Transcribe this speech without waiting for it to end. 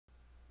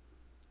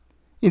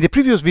In the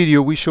previous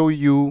video, we showed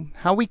you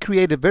how we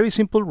create a very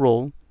simple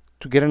role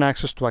to get an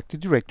access to Active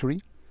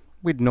Directory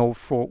with no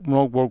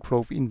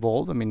workflow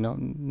involved,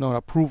 no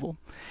approval.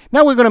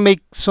 Now we're going to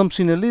make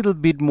something a little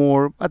bit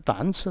more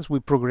advanced as we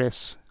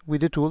progress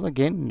with the tool.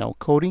 Again, no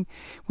coding.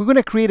 We're going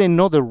to create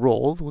another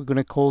role. We're going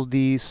to call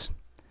this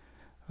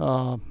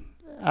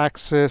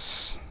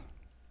access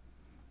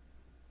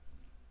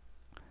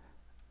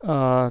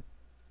to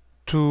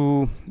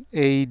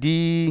AD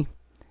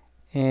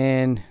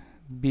and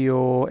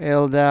BO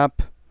LDAP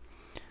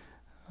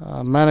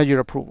manager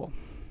approval.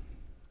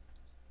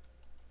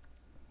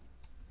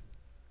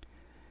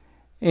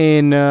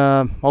 And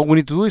all we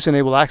need to do is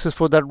enable access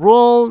for that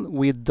role.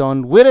 We're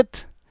done with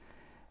it.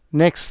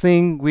 Next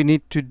thing we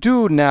need to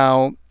do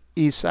now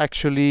is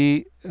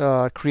actually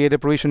create a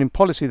provisioning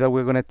policy that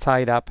we're going to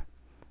tie it up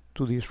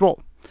to this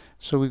role.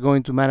 So we're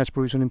going to manage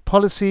provisioning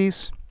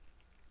policies.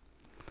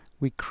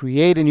 We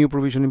create a new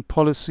provisioning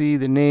policy.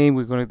 The name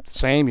we're going to the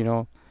same,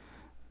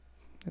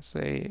 let's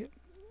say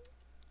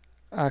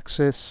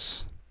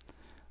access.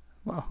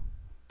 Well,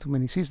 too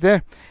many C's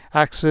there.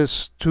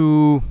 Access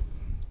to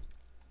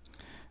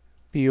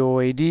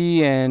BOAD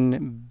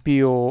and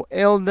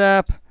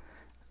BOLDAP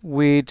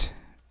with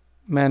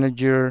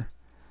manager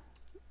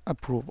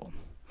approval.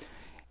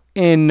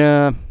 And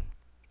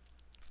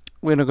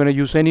we're not going to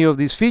use any of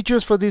these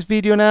features for this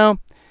video now.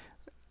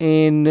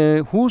 And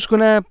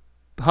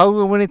how are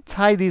we going to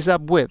tie this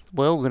up with?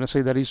 Well, we're going to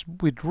say that is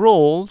with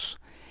roles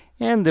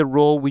and the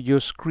role we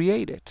just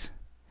created.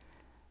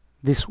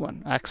 This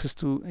one, access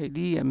to AD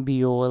and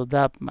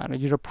BOLDAP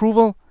manager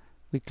approval.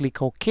 We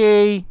click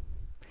OK.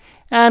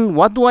 And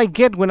what do I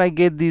get when I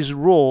get this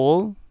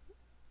role?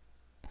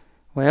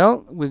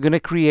 Well, we're going to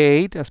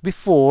create, as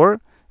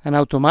before, an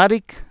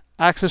automatic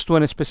access to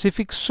a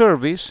specific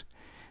service,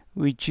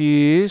 which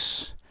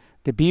is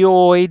the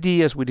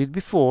BOAD as we did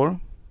before.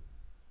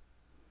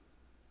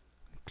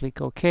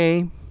 Click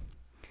OK.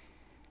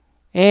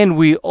 And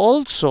we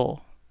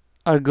also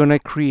are going to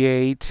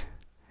create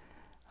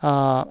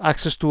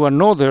access to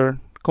another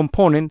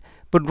component.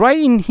 But right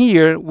in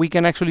here, we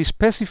can actually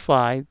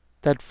specify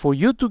that for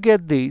you to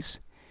get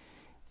this,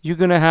 we're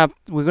going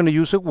to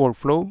use a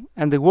workflow,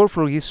 and the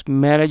workflow is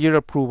manager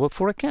approval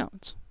for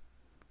accounts.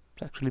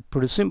 It's actually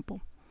pretty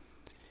simple.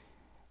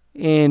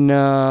 And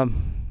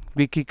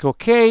we click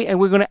OK, and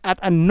we're going to add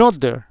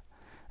another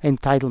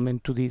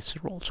entitlement to this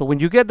role. So when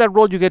you get that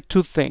role, you get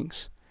two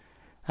things: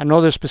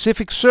 another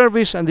specific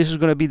service, and this is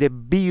going to be the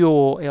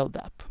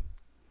BOLDAP,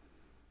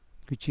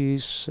 which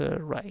is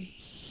right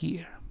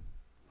here.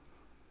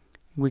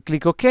 We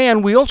click OK,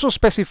 and we also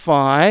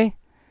specify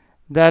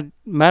that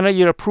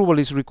manager approval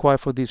is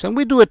required for this. And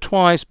we do it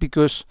twice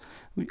because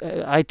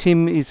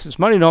iTeam is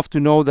smart enough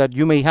to know that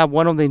you may have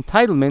one of the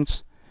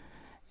entitlements,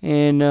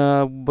 and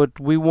but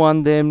we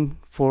want them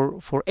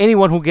for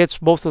anyone who gets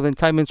both of the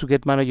entitlements to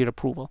get manager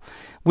approval.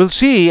 We'll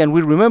see, and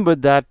we remember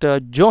that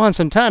Johan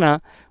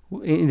Santana,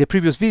 in the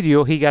previous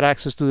video, he got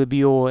access to the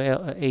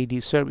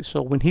BOAD service.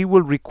 So when he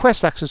will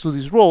request access to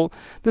this role,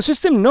 the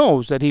system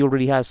knows that he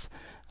already has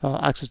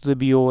access to the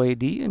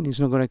BOAD, and he's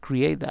not going to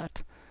create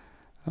that.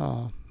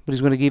 But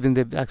it's going to give him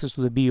the access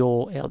to the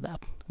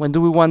BOLDAP. When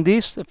do we want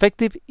this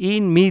effective?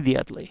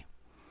 Immediately.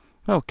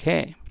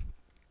 Okay.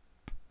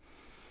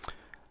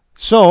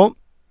 So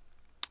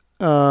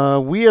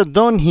we are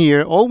done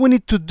here. All we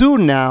need to do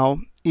now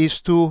is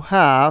to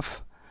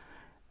have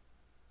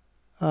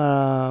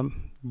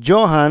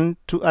Johan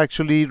to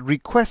actually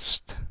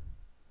request.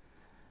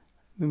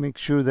 Let me make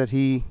sure that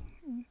he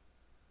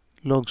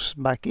logs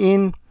back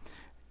in.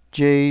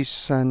 J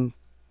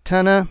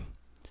Santana.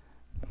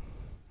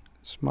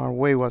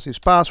 SmartWay was his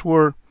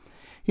password.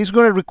 He's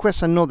going to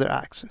request another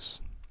access.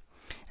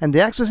 And the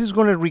access he's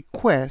going to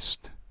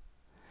request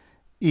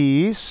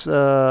is, we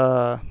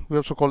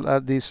also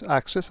call this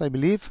access, I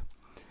believe,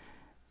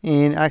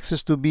 and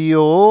access to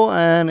BO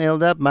and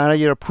LDAP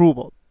manager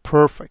approval.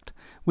 Perfect.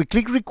 We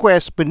click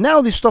request, but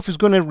now this stuff is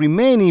going to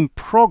remain in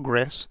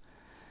progress.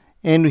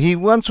 And he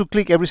wants to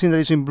click everything that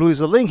is in blue is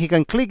a link. He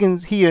can click in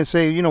here and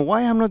say,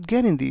 why I'm not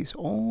getting this?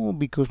 Oh,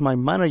 because my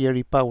manager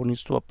power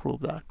needs to approve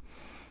that.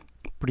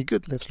 Pretty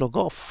good. Let's log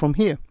off from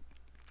here.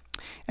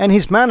 And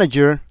his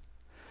manager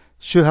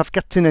should have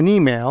gotten an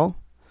email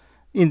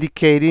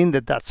indicating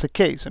that that's the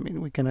case.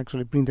 We can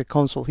actually bring the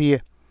console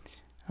here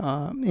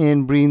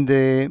and bring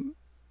and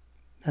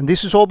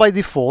this is all by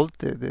default.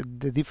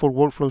 The default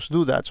workflows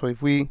do that. So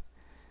if we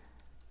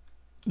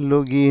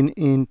log in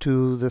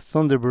into the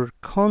Thunderbird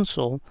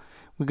console,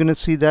 we're going to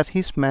see that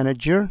his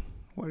manager,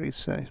 where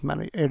is his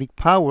manager, Eric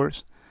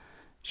Powers,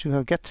 should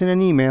have gotten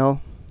an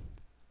email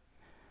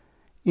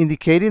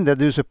indicating that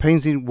there's a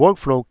pending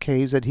workflow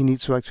case that he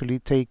needs to actually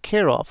take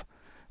care of.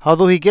 How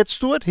do he gets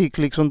to it? He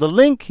clicks on the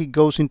link, he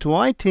goes into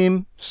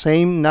iTeam,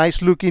 same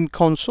nice looking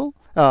console,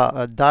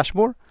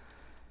 dashboard.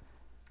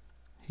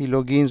 He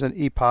logins at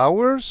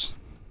ePowers.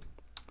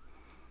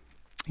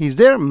 He's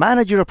there,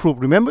 manager approved.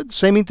 Remember, the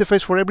same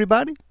interface for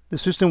everybody? The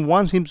system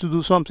wants him to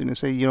do something and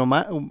say,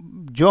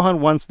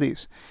 Johan wants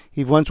this. If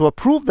he wants to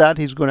approve that,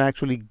 he's going to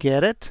actually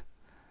get it.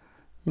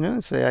 You know,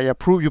 say I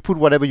approve. You put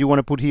whatever you want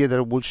to put here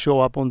that will show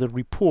up on the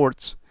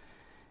reports.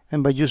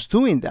 And by just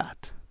doing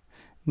that,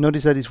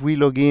 notice that if we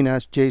log in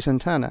as Jay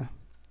Santana,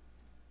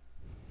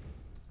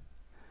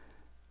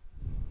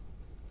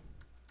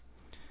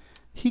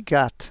 he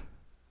got,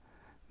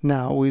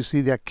 now we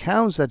see the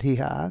accounts that he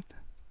had.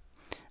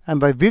 And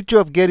by virtue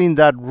of getting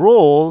that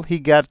role, he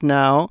got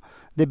now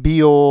the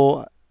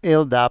BO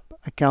LDAP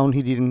account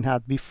he didn't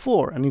have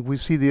before. And if we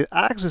see the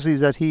accesses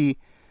that he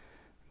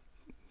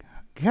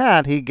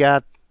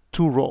got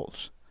 2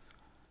 roles.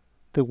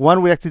 The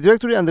one with Active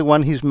Directory and the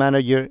one his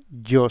manager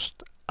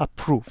just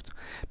approved.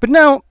 But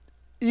now,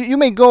 you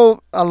may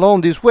go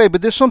along this way,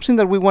 but there's something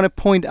that we want to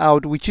point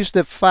out, which is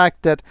the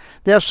fact that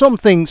there are some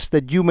things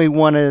that you may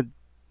want to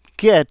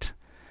get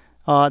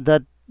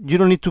that you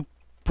don't need to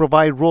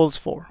provide roles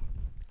for.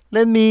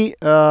 Let me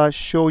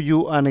show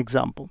you an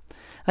example.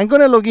 I'm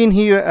going to log in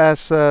here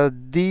as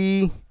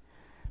Dan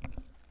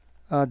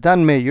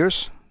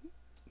Meyers.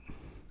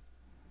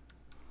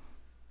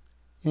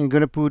 I'm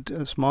going to put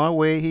a smart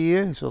way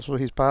here. It's also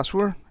his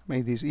password.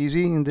 Make this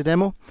easy in the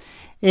demo.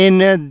 And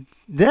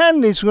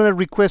then it's going to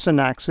request an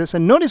access.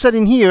 And notice that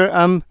in here,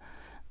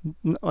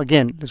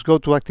 again, let's go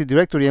to Active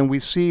Directory, and we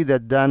see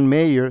that Dan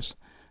Meyers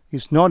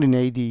is not in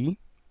AD.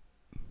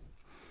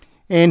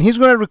 And he's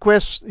going to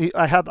request,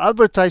 I have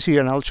advertised here,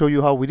 and I'll show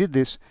you how we did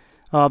this,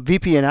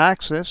 VPN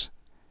access.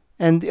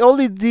 And all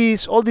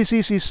this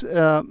is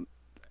an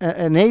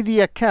AD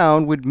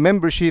account with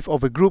membership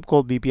of a group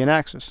called VPN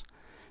access.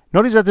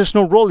 Notice that there's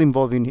no role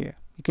involved in here.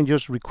 You can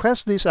just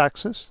request this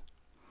access.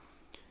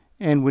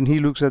 And when he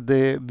looks at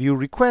the view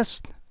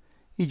request,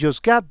 he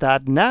just got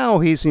that. Now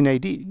he's in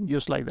AD,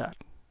 just like that.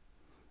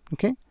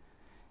 Okay?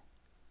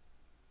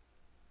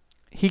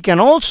 He can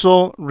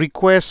also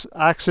request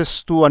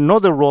access to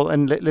another role.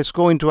 And let's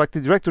go into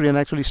Active Directory and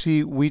actually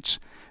see which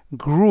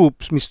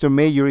groups Mr.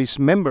 Mayer is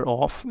member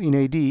of in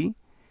AD.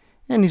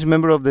 And he's a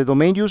member of the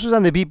domain users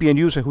and the VPN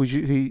user, who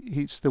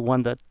he's the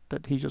one that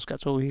he just got.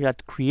 So he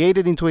got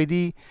created into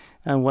AD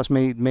and was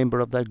made member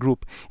of that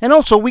group. And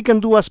also we can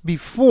do as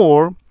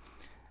before.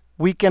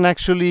 We can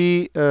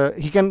actually,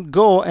 he can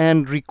go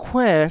and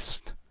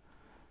request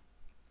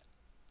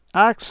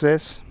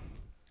access.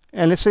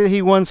 And let's say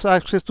he wants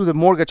access to the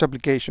mortgage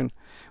application,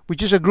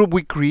 which is a group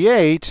we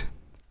create,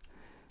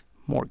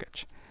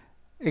 mortgage.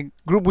 A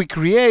group we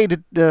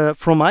created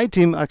from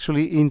iTeam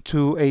actually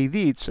into AD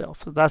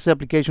itself. So that's the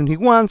application he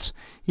wants.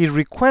 He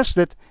requests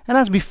it, and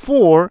as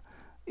before,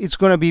 it's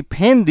going to be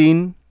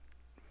pending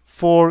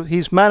for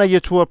his manager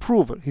to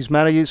approve it. His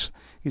manager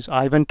is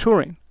Ivan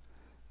Turin.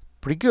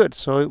 Pretty good.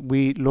 So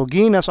we log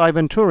in as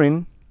Ivan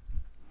Turin.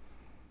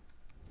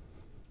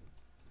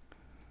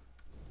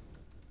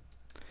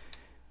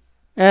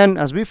 And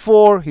as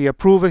before, he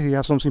approved it. He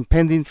has something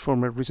pending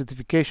from a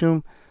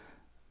recertification.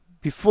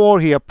 Before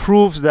he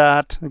approves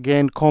that,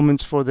 again,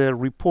 comments for the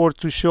report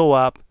to show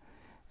up.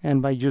 And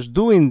by just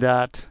doing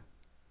that,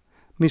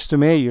 Mr.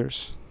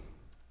 Meyers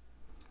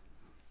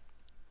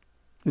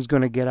is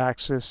going to get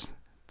access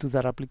to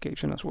that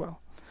application as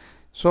well.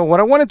 So what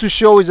I wanted to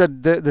show is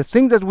that the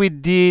thing that we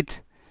did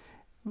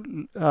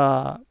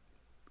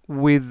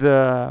with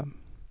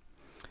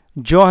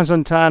Johan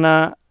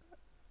Santana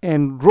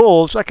and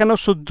roles, I can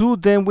also do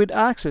them with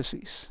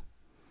accesses.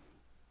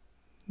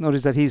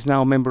 Notice that he's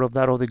now a member of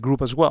that other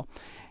group as well.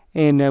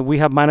 And we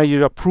have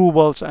manager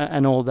approvals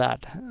and all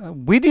that.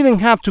 We didn't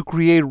have to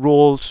create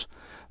roles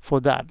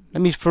for that.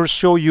 Let me first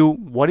show you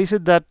what is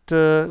it that,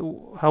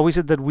 how is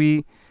it that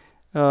we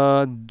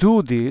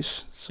do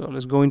this. So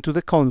let's go into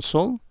the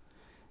console.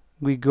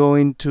 We go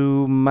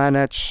into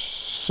manage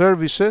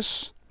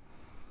services.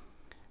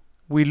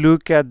 We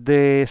look at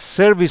the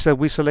service that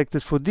we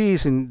selected for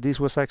this, and this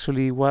was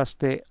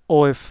the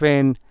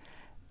OFN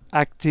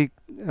Active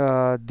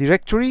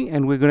Directory,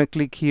 and we're going to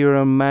click here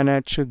on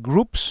manage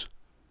groups,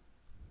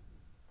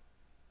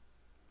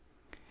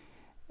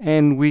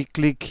 and we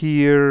click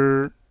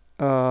here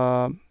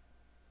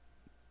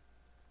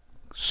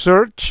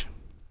search,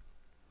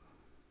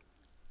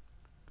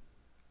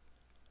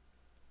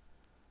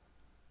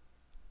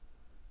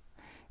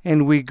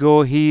 and we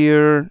go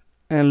here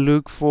and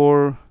look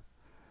for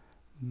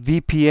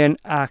VPN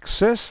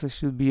access. There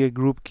should be a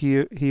group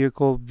here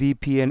called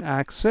VPN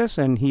access,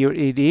 and here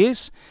it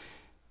is.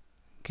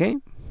 Okay,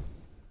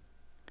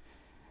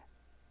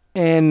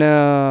 and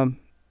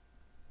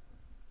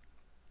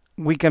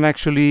we can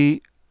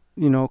actually,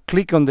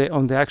 click on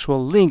the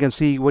actual link and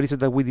see what is it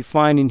that we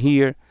define in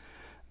here.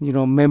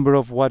 Member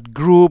of what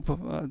group,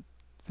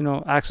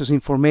 access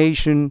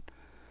information,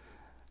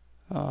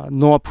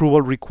 no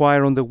approval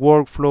required on the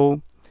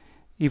workflow.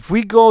 If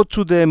we go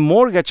to the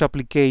mortgage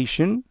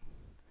application,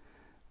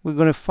 we're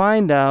going to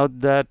find out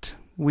that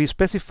we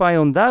specify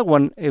on that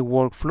one a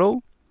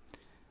workflow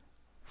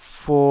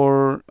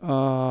for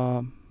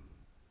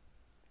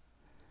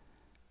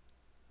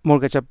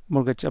mortgage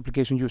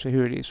application user.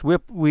 Here it is.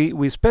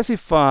 We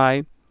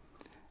specify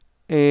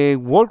a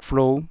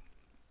workflow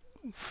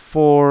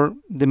for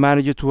the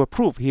manager to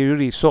approve. Here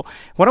it is. So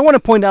what I want to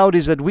point out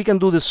is that we can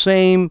do the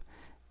same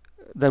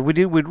that we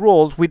did with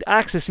roles with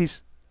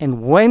accesses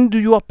And when do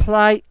you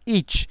apply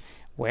each?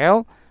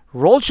 Well,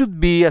 roles should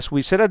be, as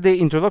we said at the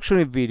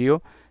introductory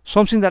video,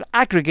 something that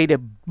aggregate a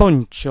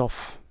bunch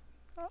of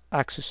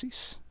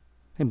accesses,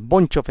 a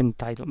bunch of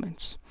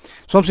entitlements.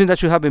 Something that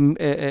should have a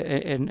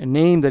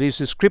name that is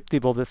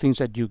descriptive of the things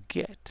that you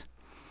get.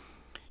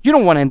 You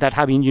don't want to end up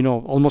having, you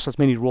know, almost as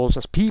many roles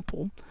as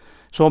people.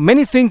 So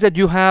many things that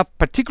you have,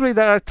 particularly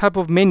that are type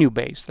of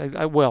menu-based, like,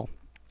 I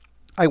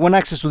want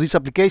access to this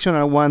application,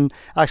 I want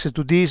access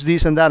to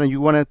this, and that, and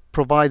you want to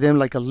provide them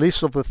like a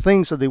list of the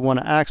things that they want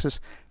to access.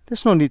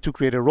 There's no need to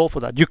create a role for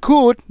that. You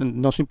could, and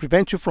nothing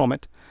prevents you from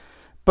it,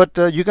 but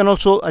you can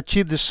also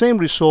achieve the same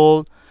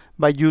result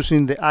by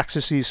using the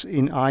accesses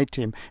in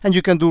iTeam. And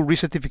you can do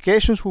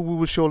recertifications, which we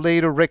will show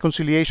later,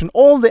 reconciliation,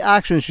 all the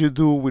actions you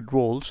do with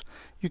roles,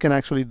 you can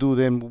actually do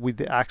them with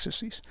the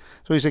accesses.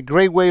 So it's a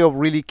great way of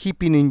really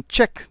keeping in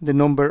check the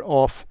number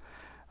of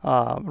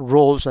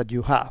roles that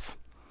you have.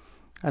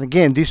 And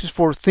again, this is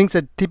for things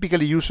that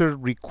typically users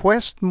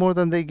request more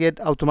than they get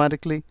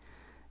automatically,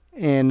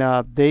 and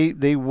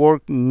they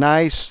work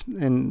nice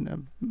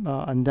and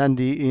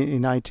dandy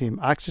in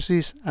iTeam,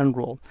 accesses and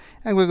role.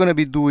 And we're going to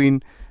be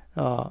doing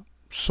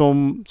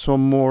some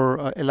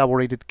more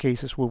elaborated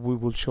cases where we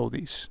will show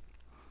these.